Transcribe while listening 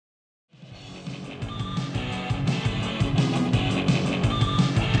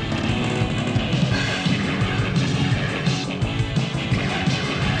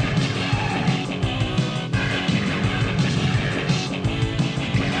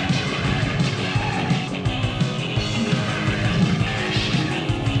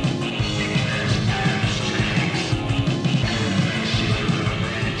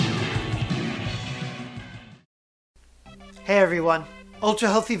Hey everyone, Ultra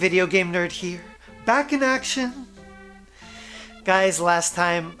Healthy Video Game Nerd here, back in action. Guys, last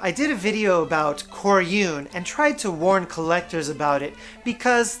time I did a video about Koryun and tried to warn collectors about it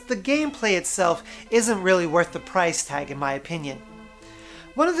because the gameplay itself isn't really worth the price tag in my opinion.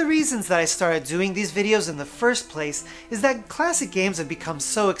 One of the reasons that I started doing these videos in the first place is that classic games have become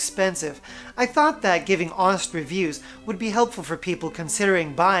so expensive. I thought that giving honest reviews would be helpful for people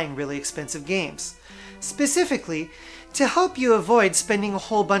considering buying really expensive games. Specifically, to help you avoid spending a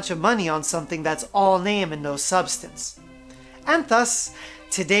whole bunch of money on something that's all name and no substance. And thus,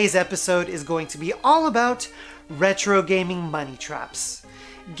 today's episode is going to be all about retro gaming money traps.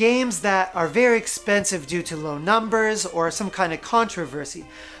 Games that are very expensive due to low numbers or some kind of controversy,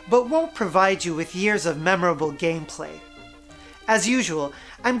 but won't provide you with years of memorable gameplay. As usual,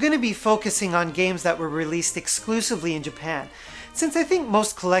 I'm going to be focusing on games that were released exclusively in Japan, since I think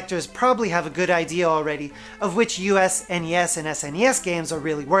most collectors probably have a good idea already of which US, NES, and SNES games are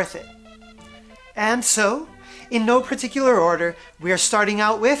really worth it. And so, in no particular order, we are starting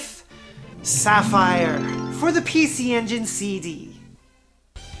out with Sapphire for the PC Engine CD.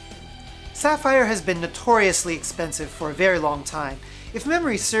 Sapphire has been notoriously expensive for a very long time. If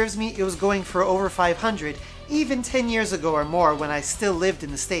memory serves me, it was going for over $500, even 10 years ago or more when I still lived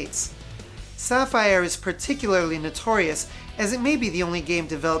in the States. Sapphire is particularly notorious as it may be the only game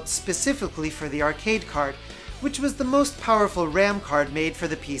developed specifically for the arcade card, which was the most powerful RAM card made for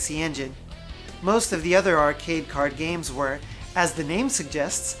the PC Engine. Most of the other arcade card games were, as the name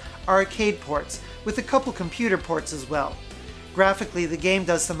suggests, arcade ports, with a couple computer ports as well. Graphically, the game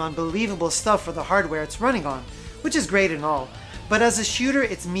does some unbelievable stuff for the hardware it's running on, which is great and all, but as a shooter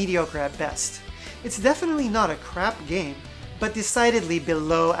it's mediocre at best. It's definitely not a crap game, but decidedly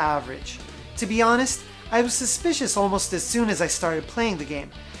below average. To be honest, I was suspicious almost as soon as I started playing the game,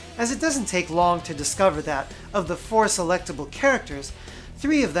 as it doesn't take long to discover that, of the 4 selectable characters,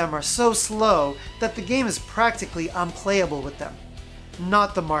 3 of them are so slow that the game is practically unplayable with them.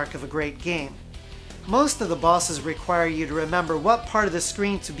 Not the mark of a great game. Most of the bosses require you to remember what part of the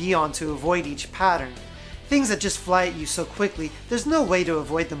screen to be on to avoid each pattern. Things that just fly at you so quickly, there's no way to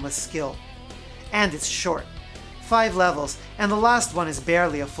avoid them with skill. And it's short. 5 levels, and the last one is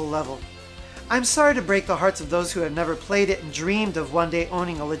barely a full level. I'm sorry to break the hearts of those who have never played it and dreamed of one day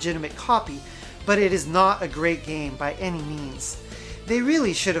owning a legitimate copy, but it is not a great game by any means. They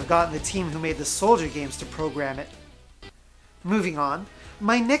really should have gotten the team who made the Soldier games to program it. Moving on,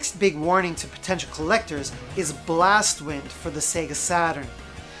 my next big warning to potential collectors is Blastwind for the Sega Saturn.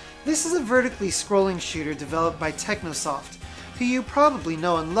 This is a vertically scrolling shooter developed by Technosoft, who you probably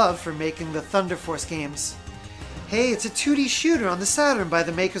know and love for making the Thunder Force games. Hey, it's a 2D shooter on the Saturn by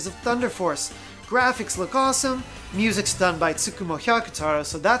the makers of Thunder Force. Graphics look awesome, music's done by Tsukumo Hyakutaro,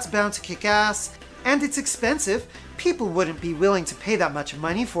 so that's bound to kick ass, and it's expensive. People wouldn't be willing to pay that much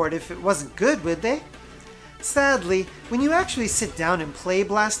money for it if it wasn't good, would they? Sadly, when you actually sit down and play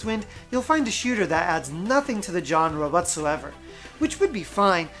Blastwind, you'll find a shooter that adds nothing to the genre whatsoever, which would be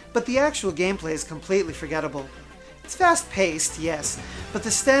fine, but the actual gameplay is completely forgettable. It's fast-paced, yes, but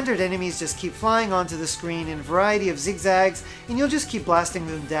the standard enemies just keep flying onto the screen in a variety of zigzags, and you'll just keep blasting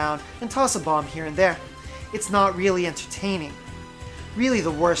them down and toss a bomb here and there. It's not really entertaining. Really,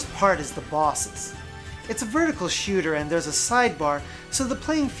 the worst part is the bosses. It's a vertical shooter and there's a sidebar, so the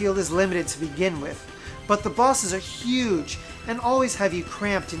playing field is limited to begin with, but the bosses are huge and always have you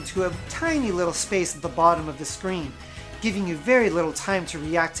cramped into a tiny little space at the bottom of the screen, giving you very little time to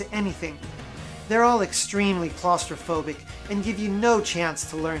react to anything. They're all extremely claustrophobic and give you no chance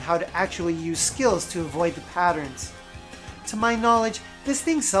to learn how to actually use skills to avoid the patterns. To my knowledge, this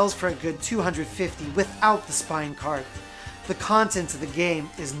thing sells for a good $250 without the spine card. The content of the game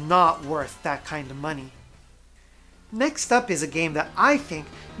is not worth that kind of money. Next up is a game that I think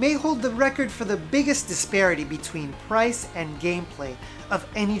may hold the record for the biggest disparity between price and gameplay of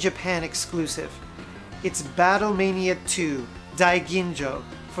any Japan exclusive. It's Battlemania 2 Daiginjo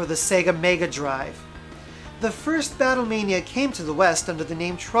for the Sega Mega Drive. The first Battlemania came to the West under the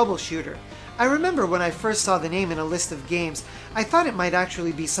name Troubleshooter. I remember when I first saw the name in a list of games, I thought it might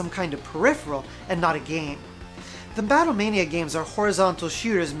actually be some kind of peripheral and not a game. The Battlemania games are horizontal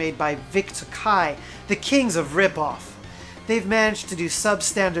shooters made by Vic Tokai, the kings of rip-off. They've managed to do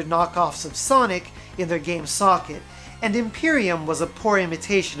substandard knockoffs of Sonic in their game Socket, and Imperium was a poor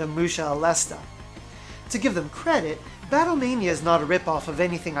imitation of Musha Alesta. To give them credit, Battlemania is not a rip-off of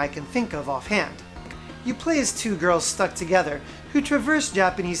anything I can think of offhand. You play as 2 girls stuck together who traverse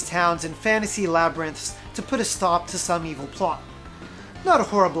Japanese towns and fantasy labyrinths to put a stop to some evil plot. Not a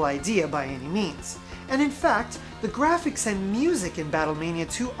horrible idea by any means, and in fact, the graphics and music in Battlemania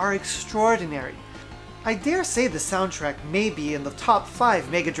 2 are extraordinary. I dare say the soundtrack may be in the top 5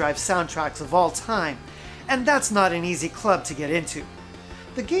 Mega Drive soundtracks of all time, and that's not an easy club to get into.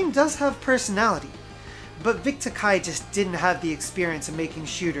 The game does have personality, but Vic Takai just didn't have the experience of making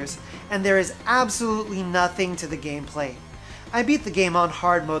shooters, and there is absolutely nothing to the gameplay. I beat the game on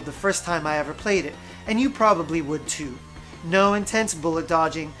hard mode the first time I ever played it, and you probably would too. No intense bullet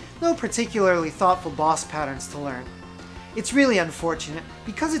dodging, no particularly thoughtful boss patterns to learn. It's really unfortunate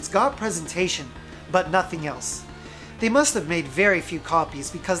because it's got presentation, but nothing else. They must have made very few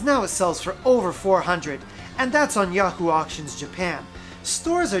copies because now it sells for over 400, and that's on Yahoo Auctions Japan.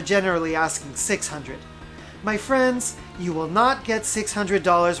 Stores are generally asking 600. My friends, you will not get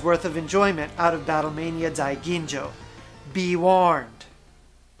 $600 worth of enjoyment out of Battlemania Daiginjo. Be warned.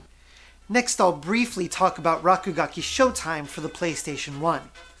 Next, I'll briefly talk about Rakugaki Showtime for the PlayStation 1.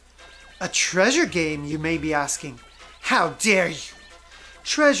 A Treasure game, you may be asking. How dare you!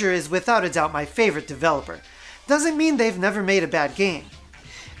 Treasure is without a doubt my favorite developer. Doesn't mean they've never made a bad game.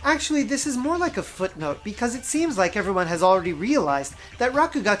 Actually, this is more like a footnote because it seems like everyone has already realized that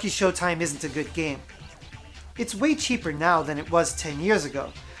Rakugaki Showtime isn't a good game. It's way cheaper now than it was 10 years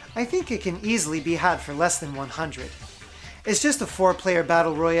ago. I think it can easily be had for less than 100. It's just a 4-player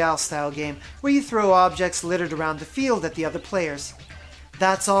battle royale style game where you throw objects littered around the field at the other players.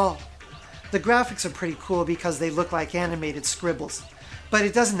 That's all. The graphics are pretty cool because they look like animated scribbles, but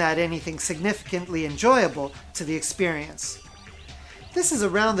it doesn't add anything significantly enjoyable to the experience. This is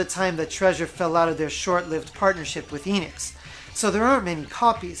around the time that Treasure fell out of their short-lived partnership with Enix, so there aren't many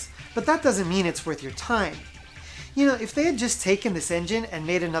copies, but that doesn't mean it's worth your time. You know, if they had just taken this engine and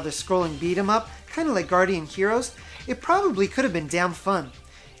made another scrolling beat-em-up, kind of like Guardian Heroes, it probably could have been damn fun.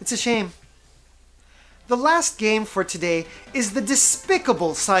 It's a shame. The last game for today is the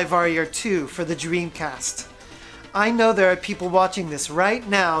despicable Cyvarrior 2 for the Dreamcast. I know there are people watching this right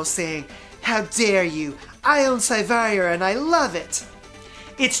now saying, "How dare you? I own Cyvarrior and I love it."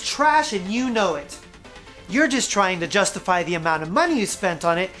 It's trash and you know it. You're just trying to justify the amount of money you spent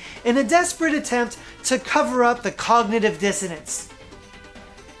on it in a desperate attempt to cover up the cognitive dissonance.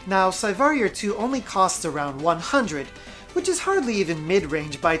 Now, Cyvarrior 2 only costs around 100, which is hardly even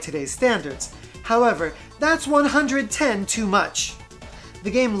mid-range by today's standards. However, that's 110 too much.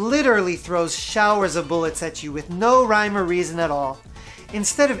 The game literally throws showers of bullets at you with no rhyme or reason at all.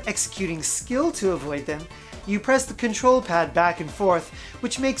 Instead of executing skill to avoid them, you press the control pad back and forth,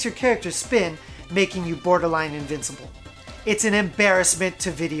 which makes your character spin, making you borderline invincible. It's an embarrassment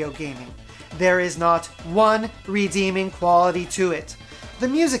to video gaming. There is not one redeeming quality to it. The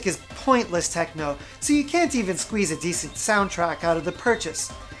music is pointless techno, so you can't even squeeze a decent soundtrack out of the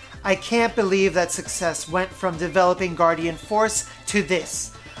purchase. I can't believe that success went from developing Guardian Force to this.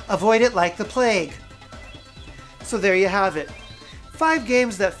 Avoid it like the plague. So there you have it. 5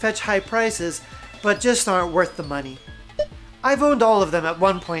 games that fetch high prices, but just aren't worth the money. I've owned all of them at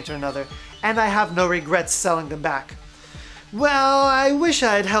one point or another, and I have no regrets selling them back. Well, I wish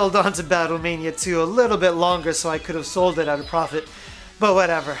I had held on to Battlemania 2 a little bit longer so I could have sold it at a profit, but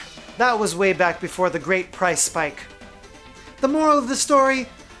whatever. That was way back before the great price spike. The moral of the story?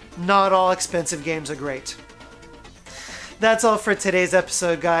 Not all expensive games are great. That's all for today's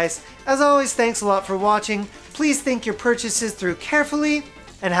episode, guys. As always, thanks a lot for watching. Please think your purchases through carefully,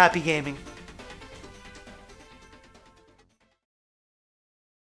 and happy gaming.